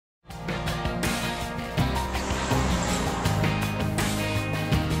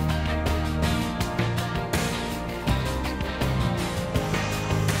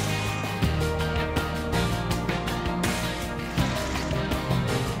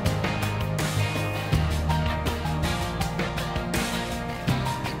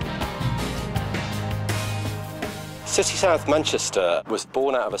City South Manchester was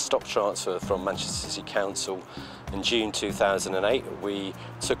born out of a stock transfer from Manchester City Council in June 2008. We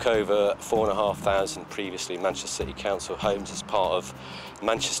took over 4,500 previously Manchester City Council homes as part of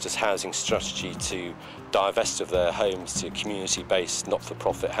Manchester's housing strategy to divest of their homes to community-based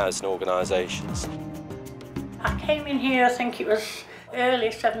not-for-profit housing organisations. I came in here, I think it was early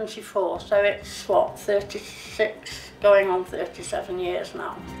 74, so it's what, 36, going on 37 years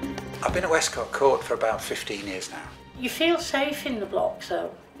now. I've been at Westcott Court for about 15 years now. You feel safe in the block,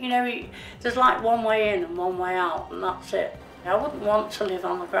 so, you know, there's like one way in and one way out, and that's it. I wouldn't want to live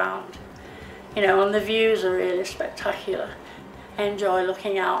on the ground, you know, and the views are really spectacular. I enjoy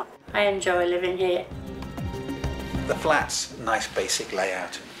looking out. I enjoy living here. The flat's a nice basic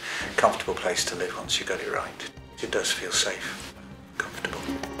layout and comfortable place to live once you got it right. It does feel safe, comfortable.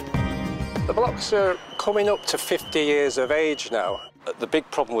 The blocks are coming up to 50 years of age now. The big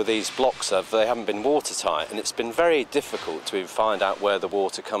problem with these blocks is they haven't been watertight, and it's been very difficult to find out where the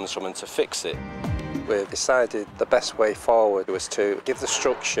water comes from and to fix it. We've decided the best way forward was to give the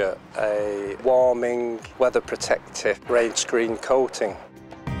structure a warming, weather protective, rain screen coating.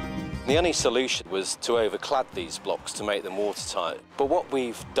 The only solution was to overclad these blocks to make them watertight. But what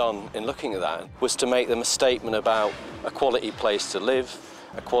we've done in looking at that was to make them a statement about a quality place to live,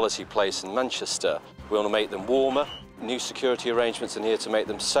 a quality place in Manchester. We want to make them warmer, new security arrangements in here to make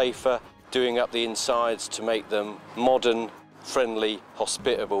them safer, doing up the insides to make them modern, friendly,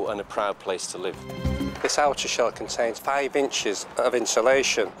 hospitable and a proud place to live. This outer shell contains 5 inches of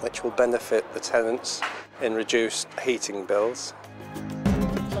insulation, which will benefit the tenants in reduced heating bills.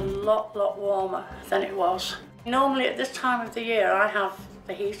 It's a lot warmer than it was. Normally at this time of the year I have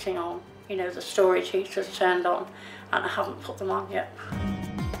the heating on, you know, the storage heaters turned on, and I haven't put them on yet.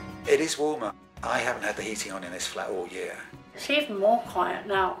 It is warmer. I haven't had the heating on in this flat all year. It's even more quiet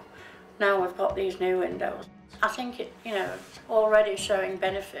now. Now we've got these new windows. I think it, you know, it's already showing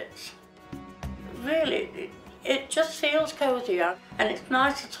benefits. Really, it just feels cosier, and it's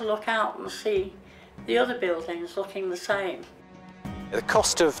nicer to look out and see the other buildings looking the same. The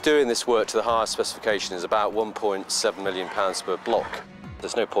cost of doing this work to the highest specification is about £1.7 million per block.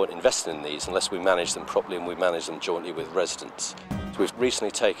 There's no point investing in these unless we manage them properly and we manage them jointly with residents. So we've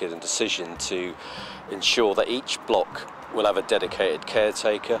recently taken a decision to ensure that each block will have a dedicated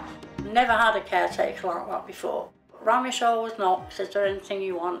caretaker. Never had a caretaker like that before. Ramesh always knocks, is there anything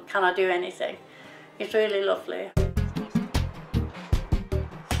you want? Can I do anything? It's really lovely.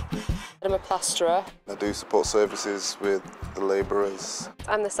 I'm a plasterer. I do support services with the labourers.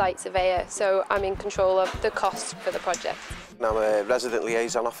 I'm the site surveyor, so I'm in control of the cost for the project. I'm a resident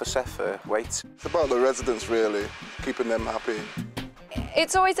liaison officer for Waite. It's about the residents really, keeping them happy.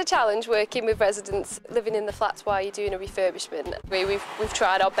 It's always a challenge working with residents living in the flats while you're doing a refurbishment. We've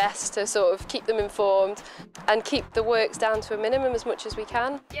tried our best to sort of keep them informed and keep the works down to a minimum as much as we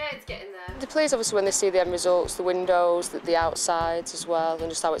can. Yeah, it's getting there. The players obviously when they see the end results, the windows, the outsides as well, and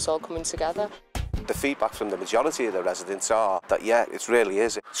just how it's all coming together. The feedback from the majority of the residents are that, yeah, it really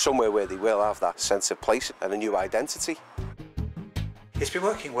is somewhere where they will have that sense of place and a new identity. It's been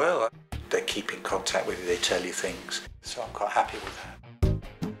working well. They keep in contact with you, they tell you things, so I'm quite happy with that.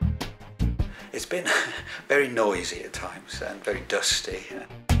 It's been very noisy at times and very dusty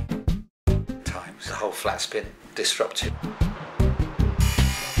at times. The whole flat's been disrupted.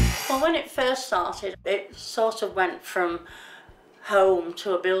 Well, when it first started, it sort of went from home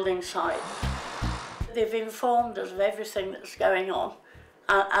to a building site. They've informed us of everything that's going on,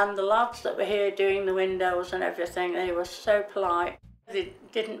 and the lads that were here doing the windows and everything, they were so polite. They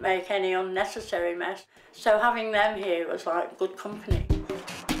didn't make any unnecessary mess, so having them here was like good company.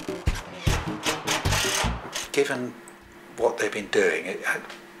 Given what they've been doing,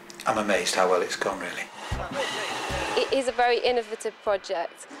 I'm amazed how well it's gone, really. It is a very innovative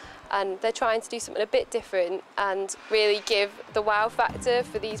project, and they're trying to do something a bit different and really give the wow factor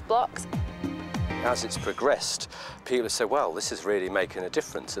for these blocks. As it's progressed, people have said, well, this is really making a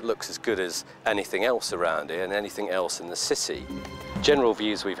difference. It looks as good as anything else around here and anything else in the city. General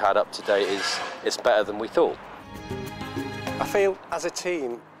views we've had up to date is it's better than we thought. I feel as a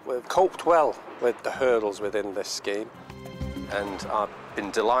team we've coped well with the hurdles within this scheme. And I've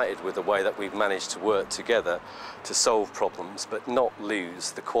been delighted with the way that we've managed to work together to solve problems, but not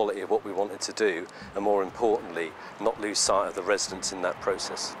lose the quality of what we wanted to do, and more importantly, not lose sight of the residents in that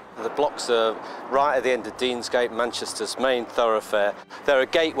process. The blocks are right at the end of Deansgate, Manchester's main thoroughfare. They're a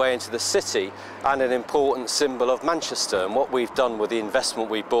gateway into the city and an important symbol of Manchester. And what we've done with the investment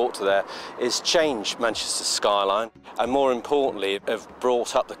we brought to there is change Manchester's skyline and, more importantly, have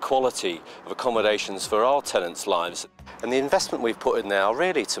brought up the quality of accommodations for our tenants' lives. And the investment we've put in there are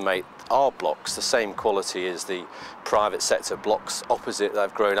really to make our blocks the same quality as the private sector blocks opposite that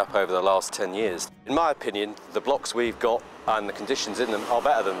have grown up over the last 10 years. In my opinion, the blocks we've got and the conditions in them are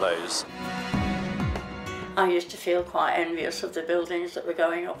better than those. I used to feel quite envious of the buildings that were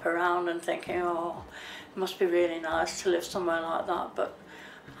going up around and thinking, oh, it must be really nice to live somewhere like that, but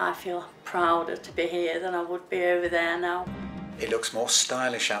I feel prouder to be here than I would be over there now. It looks more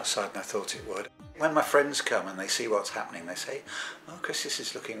stylish outside than I thought it would. When my friends come and they see what's happening, they say, oh, Chris, this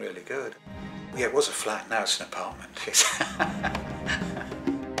is looking really good. Yeah, it was a flat, now it's an apartment.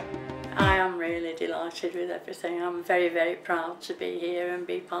 I am really delighted with everything. I'm very, very proud to be here and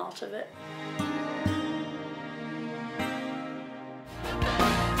be part of it.